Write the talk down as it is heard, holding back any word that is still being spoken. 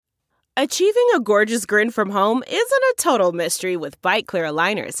Achieving a gorgeous grin from home isn't a total mystery with Byte Clear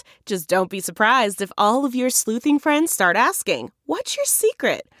aligners. Just don't be surprised if all of your sleuthing friends start asking, "What's your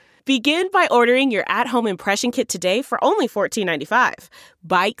secret?" Begin by ordering your at-home impression kit today for only $14.95.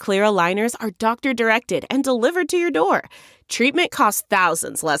 Byte Clear aligners are doctor-directed and delivered to your door. Treatment costs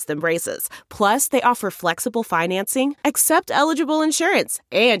thousands less than braces. Plus, they offer flexible financing, accept eligible insurance,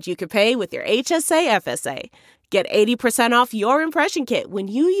 and you can pay with your HSA FSA. Get 80% off your impression kit when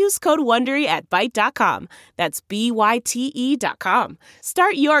you use code WONDERY at Byte.com. That's BYTE.com.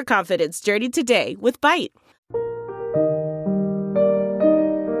 Start your confidence journey today with Byte.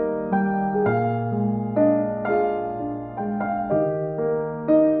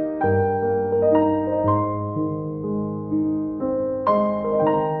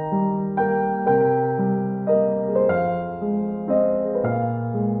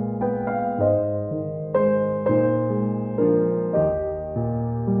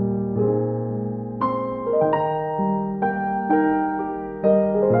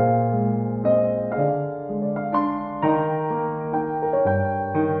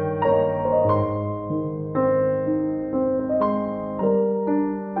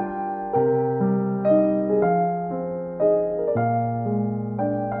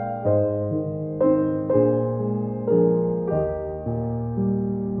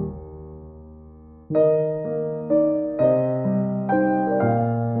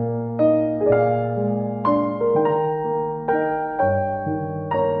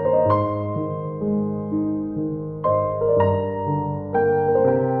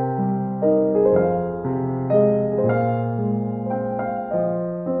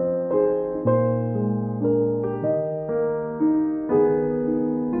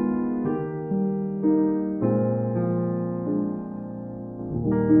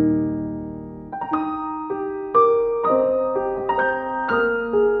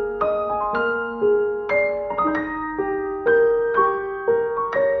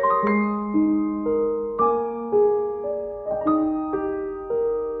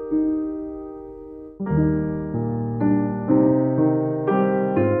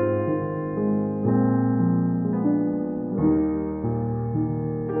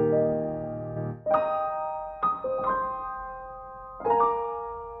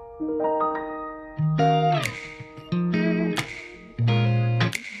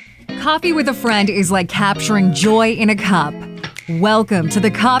 Coffee with a friend is like capturing joy in a cup. Welcome to the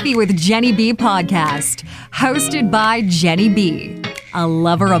Coffee with Jenny B podcast, hosted by Jenny B, a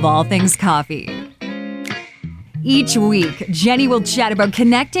lover of all things coffee. Each week, Jenny will chat about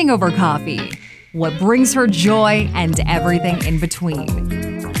connecting over coffee, what brings her joy, and everything in between.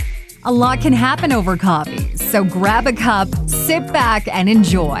 A lot can happen over coffee, so grab a cup, sit back, and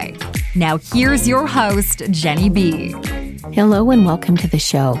enjoy. Now here's your host, Jenny B. Hello and welcome to the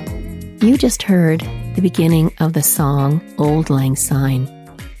show. You just heard the beginning of the song Auld Lang Syne.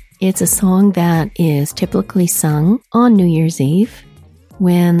 It's a song that is typically sung on New Year's Eve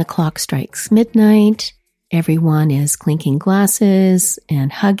when the clock strikes midnight. Everyone is clinking glasses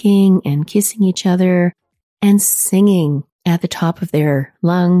and hugging and kissing each other and singing at the top of their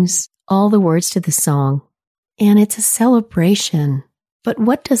lungs all the words to the song. And it's a celebration. But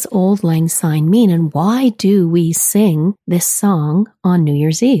what does Auld Lang Syne mean, and why do we sing this song on New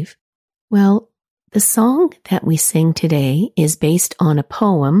Year's Eve? Well, the song that we sing today is based on a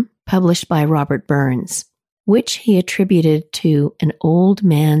poem published by Robert Burns, which he attributed to an old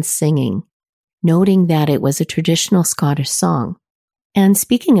man singing, noting that it was a traditional Scottish song. And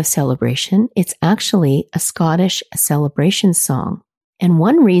speaking of celebration, it's actually a Scottish celebration song. And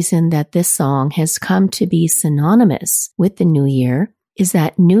one reason that this song has come to be synonymous with the New Year is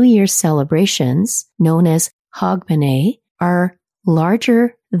that New Year's celebrations, known as Hogmanay, are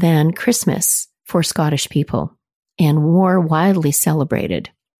larger than Christmas for Scottish people and more widely celebrated.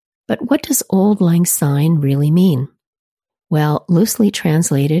 But what does Auld Lang Syne really mean? Well, loosely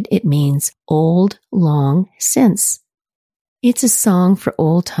translated, it means old, long since. It's a song for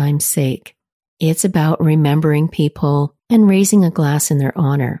old time's sake. It's about remembering people and raising a glass in their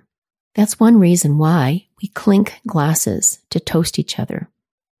honor. That's one reason why we clink glasses to toast each other.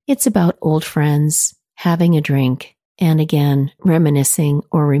 It's about old friends, having a drink, and again, reminiscing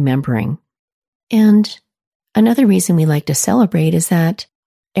or remembering. And another reason we like to celebrate is that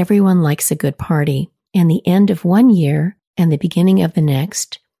everyone likes a good party, and the end of one year and the beginning of the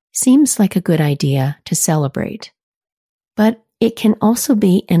next seems like a good idea to celebrate. But it can also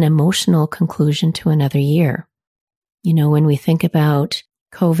be an emotional conclusion to another year. You know, when we think about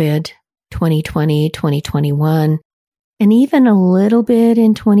COVID, 2020, 2021, and even a little bit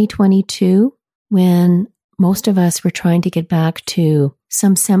in 2022, when most of us were trying to get back to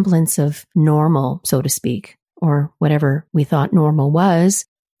some semblance of normal, so to speak, or whatever we thought normal was.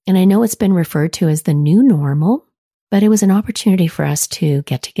 And I know it's been referred to as the new normal, but it was an opportunity for us to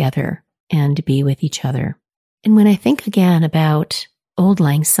get together and to be with each other. And when I think again about Auld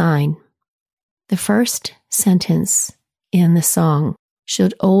Lang Syne, the first sentence in the song,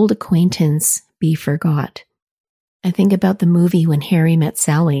 should old acquaintance be forgot? I think about the movie When Harry Met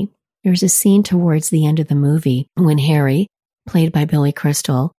Sally. There's a scene towards the end of the movie when Harry, played by Billy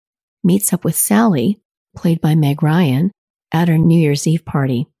Crystal, meets up with Sally, played by Meg Ryan, at her New Year's Eve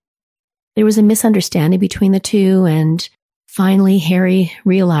party. There was a misunderstanding between the two, and finally Harry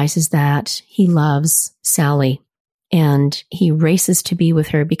realizes that he loves Sally, and he races to be with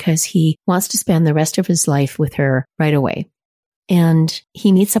her because he wants to spend the rest of his life with her right away. And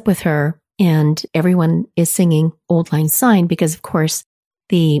he meets up with her, and everyone is singing Auld Lang Syne because, of course,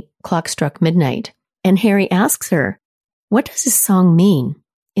 the clock struck midnight. And Harry asks her, what does this song mean?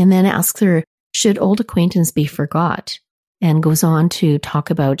 And then asks her, should old acquaintance be forgot? And goes on to talk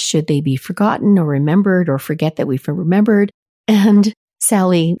about should they be forgotten or remembered or forget that we've remembered. And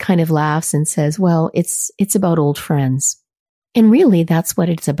Sally kind of laughs and says, well, it's about old friends. And really, that's what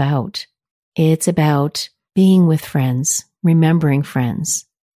it's about. It's about being with friends, remembering friends,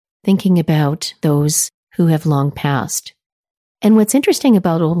 thinking about those who have long passed. And what's interesting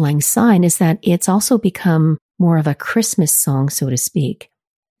about Auld Lang Syne is that it's also become more of a Christmas song, so to speak.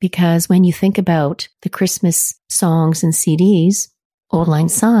 Because when you think about the Christmas songs and CDs, Auld Lang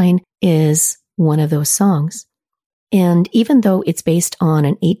Syne is one of those songs. And even though it's based on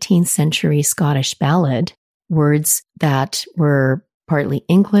an 18th century Scottish ballad, words that were partly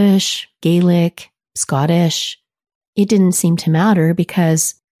English, Gaelic, Scottish, it didn't seem to matter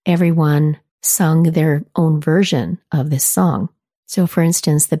because everyone sung their own version of this song. So for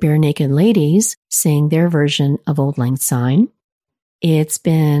instance, the Bare Naked Ladies sing their version of Auld Lang Syne. It's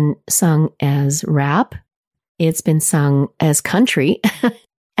been sung as rap. It's been sung as country.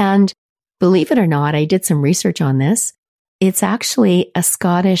 And believe it or not, I did some research on this. It's actually a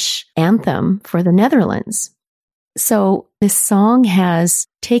Scottish anthem for the Netherlands. So this song has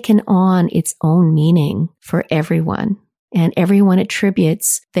taken on its own meaning for everyone. And everyone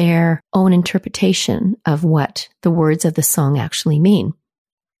attributes their own interpretation of what the words of the song actually mean.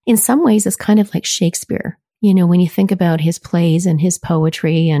 In some ways, it's kind of like Shakespeare. You know, when you think about his plays and his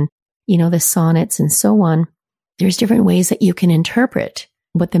poetry and, you know, the sonnets and so on, there's different ways that you can interpret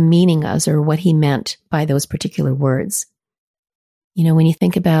what the meaning is or what he meant by those particular words. You know, when you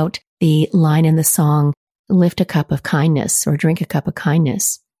think about the line in the song, lift a cup of kindness or drink a cup of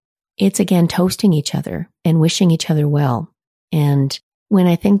kindness, it's again toasting each other and wishing each other well. And when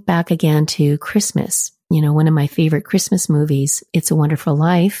I think back again to Christmas, you know, one of my favorite Christmas movies, It's a Wonderful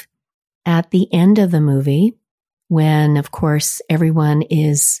Life, at the end of the movie, when, of course, everyone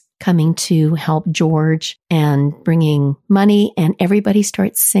is coming to help George and bringing money, and everybody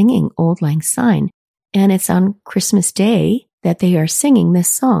starts singing Auld Lang Syne. And it's on Christmas Day that they are singing this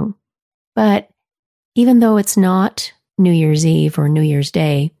song. But even though it's not New Year's Eve or New Year's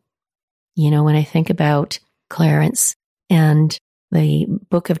Day, you know, when I think about Clarence and the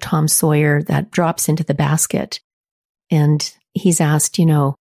book of Tom Sawyer that drops into the basket, and he's asked, you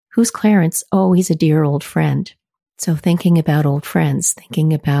know, who's Clarence? Oh, he's a dear old friend. So thinking about old friends,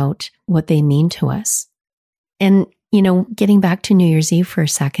 thinking about what they mean to us. And, you know, getting back to New Year's Eve for a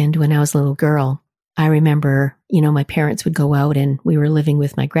second, when I was a little girl, I remember, you know, my parents would go out and we were living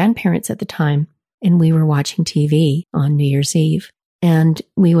with my grandparents at the time, and we were watching TV on New Year's Eve. And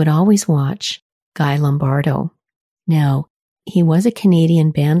we would always watch Guy Lombardo. Now, he was a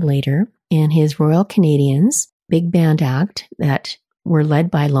Canadian band leader, and his Royal Canadians, big band act that were led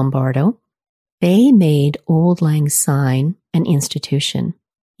by Lombardo, they made Auld Lang Syne an institution.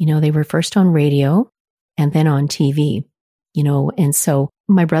 You know, they were first on radio and then on TV, you know, and so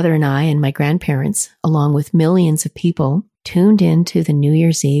my brother and I and my grandparents, along with millions of people, tuned into the New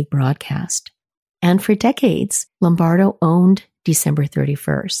Year's Eve broadcast. And for decades, Lombardo owned December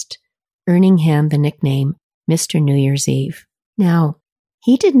 31st, earning him the nickname Mr. New Year's Eve. Now,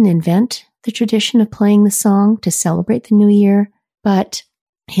 he didn't invent the tradition of playing the song to celebrate the new year, but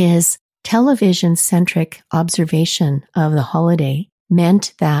his television-centric observation of the holiday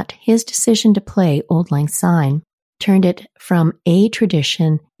meant that his decision to play Auld Lang Syne turned it from a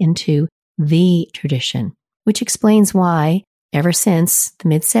tradition into the tradition, which explains why, ever since the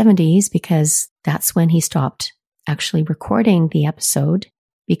mid-70s, because that's when he stopped actually recording the episode,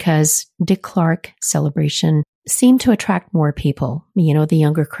 because Dick Clark celebration seemed to attract more people, you know, the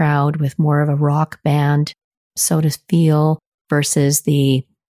younger crowd with more of a rock band, so to feel, versus the,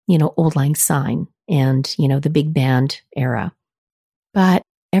 you know, Auld Lang Syne. and, the big band era. But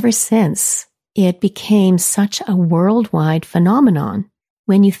ever since, it became such a worldwide phenomenon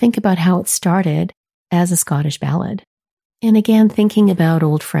when you think about how it started as a Scottish ballad. And again, thinking about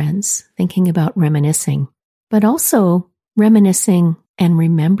old friends, thinking about reminiscing, but also reminiscing and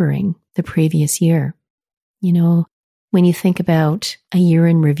remembering the previous year. When you think about a year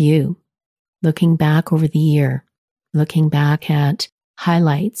in review, looking back over the year, looking back at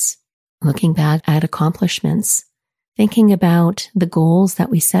highlights, looking back at accomplishments, thinking about the goals that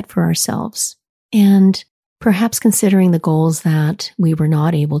we set for ourselves, and perhaps considering the goals that we were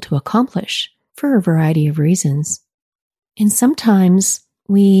not able to accomplish for a variety of reasons. And sometimes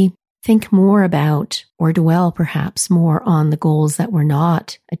we think more about or dwell perhaps more on the goals that were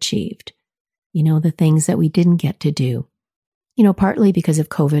not achieved, the things that we didn't get to do, partly because of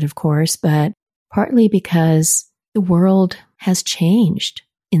COVID, of course, but partly because the world has changed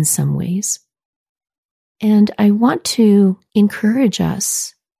in some ways. And I want to encourage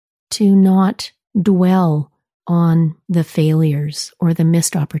us to not dwell on the failures or the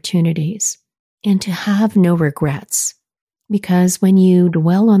missed opportunities and to have no regrets. Because when you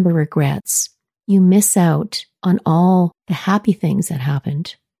dwell on the regrets, you miss out on all the happy things that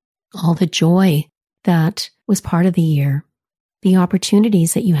happened, all the joy that was part of the year, the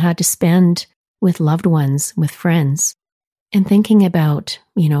opportunities that you had to spend with loved ones, with friends, and thinking about,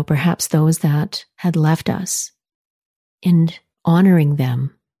 perhaps those that had left us and honoring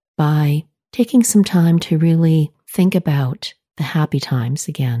them by taking some time to really think about the happy times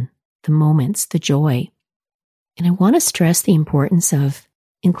again, the moments, the joy. And I want to stress the importance of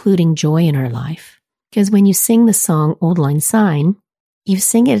including joy in our life. Because when you sing the song Auld Lang Syne, you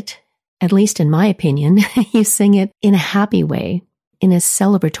sing it, at least in my opinion, you sing it in a happy way, in a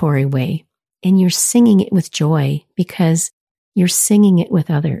celebratory way. And you're singing it with joy because you're singing it with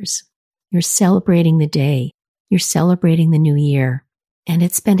others. You're celebrating the day. You're celebrating the new year. And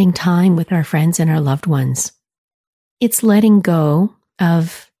it's spending time with our friends and our loved ones. It's letting go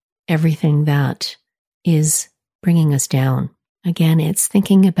of everything that is bringing us down. Again, it's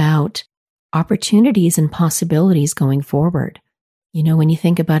thinking about opportunities and possibilities going forward. When you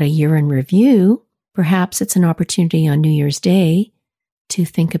think about a year in review, perhaps it's an opportunity on New Year's Day to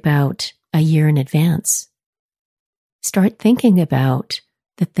think about a year in advance. Start thinking about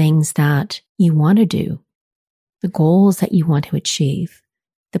the things that you want to do, the goals that you want to achieve,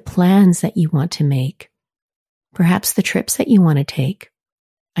 the plans that you want to make, perhaps the trips that you want to take.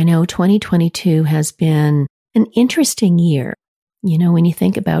 I know 2022 has been an interesting year. When you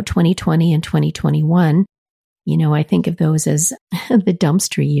think about 2020 and 2021, I think of those as the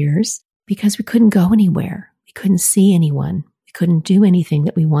dumpster years because we couldn't go anywhere. We couldn't see anyone. We couldn't do anything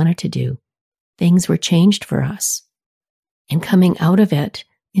that we wanted to do. Things were changed for us. And coming out of it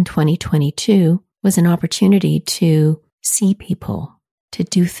in 2022 was an opportunity to see people, to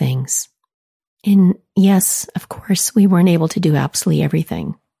do things. And yes, of course, we weren't able to do absolutely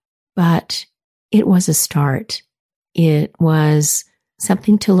everything, but it was a start. It was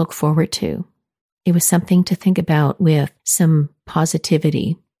something to look forward to. It was something to think about with some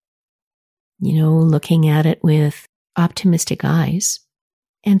positivity, looking at it with optimistic eyes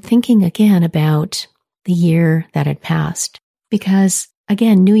and thinking again about the year that had passed. Because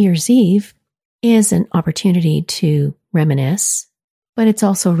again, New Year's Eve is an opportunity to reminisce, but it's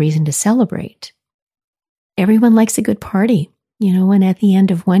also a reason to celebrate. Everyone likes a good party, and at the end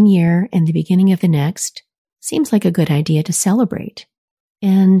of one year and the beginning of the next, seems like a good idea to celebrate.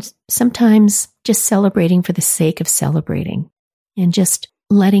 And sometimes just celebrating for the sake of celebrating and just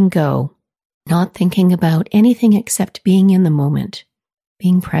letting go, not thinking about anything except being in the moment,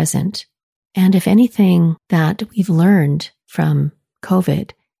 being present. And if anything that we've learned from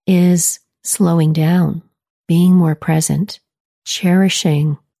COVID is slowing down, being more present,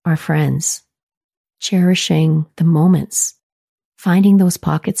 cherishing our friends, cherishing the moments, finding those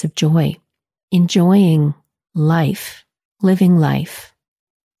pockets of joy, enjoying life, living life,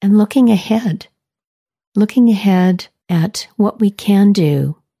 and looking ahead at what we can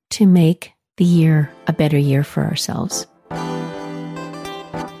do to make the year a better year for ourselves.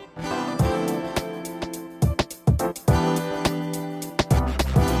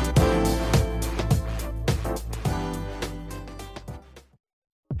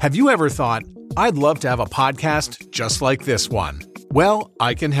 Have you ever thought, I'd love to have a podcast just like this one? Well,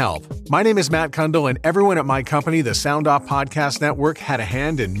 I can help. My name is Matt Kundle, and everyone at my company, the Sound Off Podcast Network, had a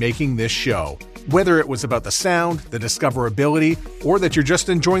hand in making this show. Whether it was about the sound, the discoverability, or that you're just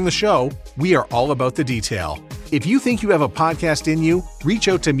enjoying the show, we are all about the detail. If you think you have a podcast in you, reach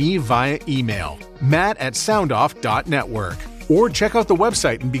out to me via email, matt@soundoff.network. Or check out the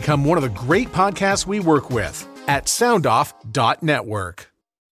website and become one of the great podcasts we work with at soundoff.network.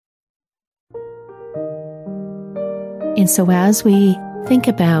 And so as we think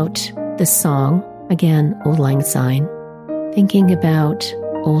about the song, again, Auld Lang Syne, thinking about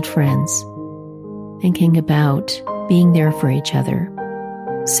old friends, thinking about being there for each other,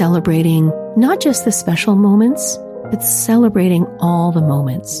 celebrating not just the special moments, but celebrating all the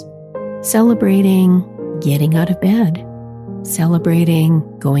moments, celebrating getting out of bed, celebrating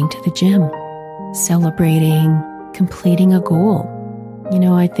going to the gym, celebrating completing a goal.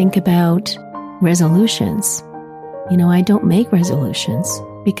 I think about resolutions. I don't make resolutions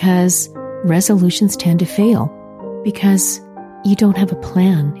because resolutions tend to fail because you don't have a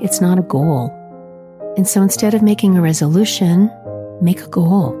plan. It's not a goal. And so instead of making a resolution, make a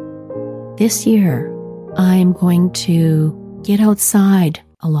goal. This year, I'm going to get outside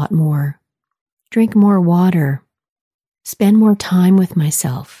a lot more, drink more water, spend more time with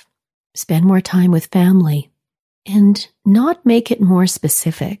myself, spend more time with family, and not make it more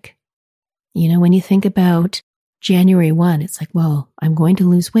specific. When you think about January 1, it's like, well, I'm going to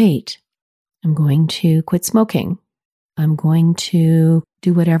lose weight. I'm going to quit smoking. I'm going to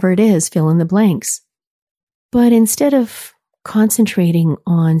do whatever it is, fill in the blanks. But instead of concentrating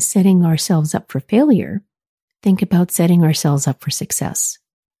on setting ourselves up for failure, think about setting ourselves up for success.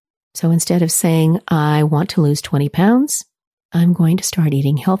 So instead of saying, I want to lose 20 pounds, I'm going to start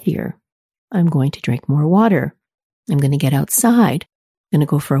eating healthier. I'm going to drink more water. I'm going to get outside. I'm going to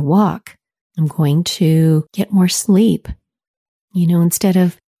go for a walk. I'm going to get more sleep. Instead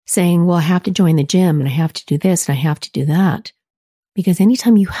of saying, well, I have to join the gym and I have to do this and I have to do that. Because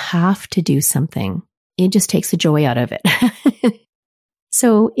anytime you have to do something, it just takes the joy out of it.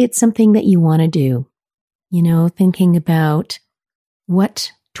 So it's something that you want to do. Thinking about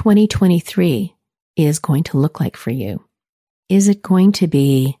what 2023 is going to look like for you. Is it going to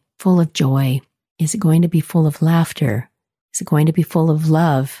be full of joy? Is it going to be full of laughter? Is it going to be full of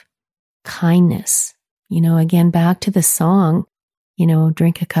love, kindness? Again, back to the song,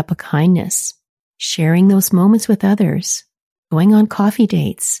 drink a cup of kindness, sharing those moments with others, going on coffee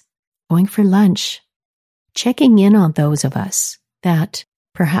dates, going for lunch, checking in on those of us that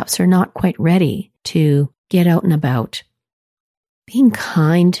perhaps are not quite ready to get out and about, being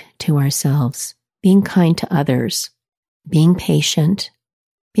kind to ourselves, being kind to others, being patient,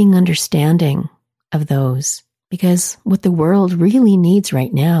 being understanding of those. Because what the world really needs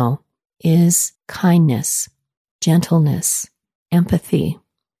right now is kindness, gentleness, empathy,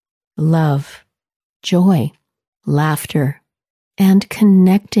 love, joy, laughter, and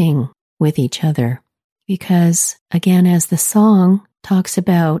connecting with each other. Because, again, as the song talks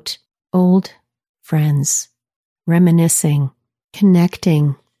about old friends, reminiscing,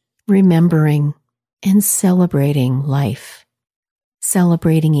 connecting, remembering, and celebrating life,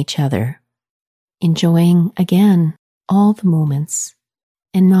 celebrating each other, enjoying, again, all the moments,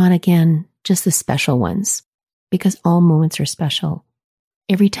 and not, again, just the special ones, because all moments are special.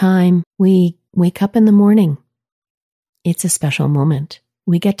 Every time we wake up in the morning, it's a special moment.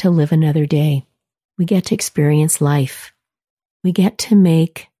 We get to live another day. We get to experience life. We get to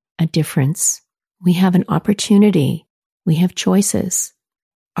make a difference. We have an opportunity. We have choices.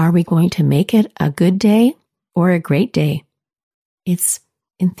 Are we going to make it a good day or a great day? It's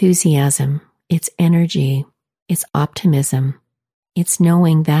enthusiasm. It's energy. It's optimism. It's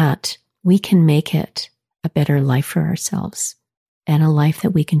knowing that we can make it a better life for ourselves and a life that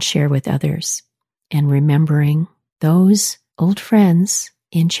we can share with others, and remembering those old friends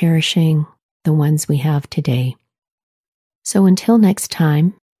and cherishing the ones we have today. So until next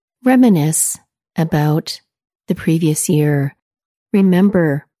time, reminisce about the previous year.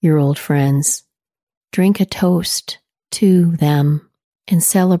 Remember your old friends. Drink a toast to them and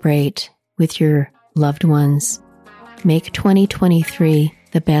celebrate with your loved ones. Make 2023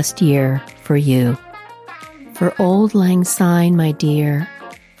 the best year for you. For Auld Lang Syne, my dear,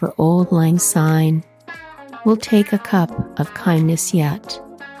 for Auld Lang Syne, we'll take a cup of kindness yet.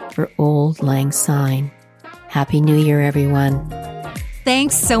 For Auld Lang Syne. Happy New Year, everyone.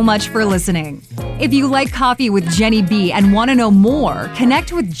 Thanks so much for listening. If you like Coffee with Jenny B and want to know more,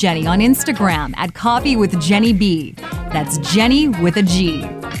 connect with Jenny on Instagram at Coffee with Jenny B. That's Jenny with a G.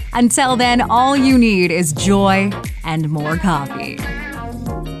 Until then, all you need is joy and more coffee.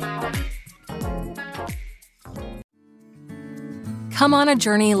 Come on a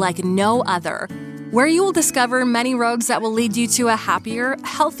journey like no other, where you will discover many roads that will lead you to a happier,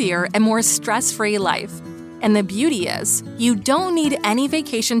 healthier, and more stress-free life. And the beauty is, you don't need any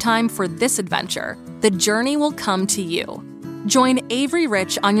vacation time for this adventure. The journey will come to you. Join Avery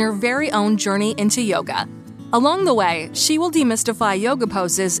Rich on your very own journey into yoga. Along the way, she will demystify yoga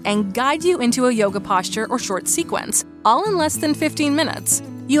poses and guide you into a yoga posture or short sequence, all in less than 15 minutes.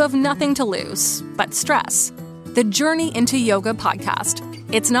 You have nothing to lose but stress. The Journey into Yoga podcast.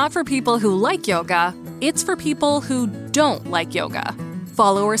 It's not for people who like yoga, it's for people who don't like yoga.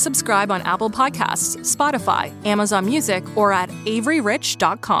 Follow or subscribe on Apple Podcasts, Spotify, Amazon Music, or at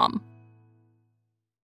AveryRich.com.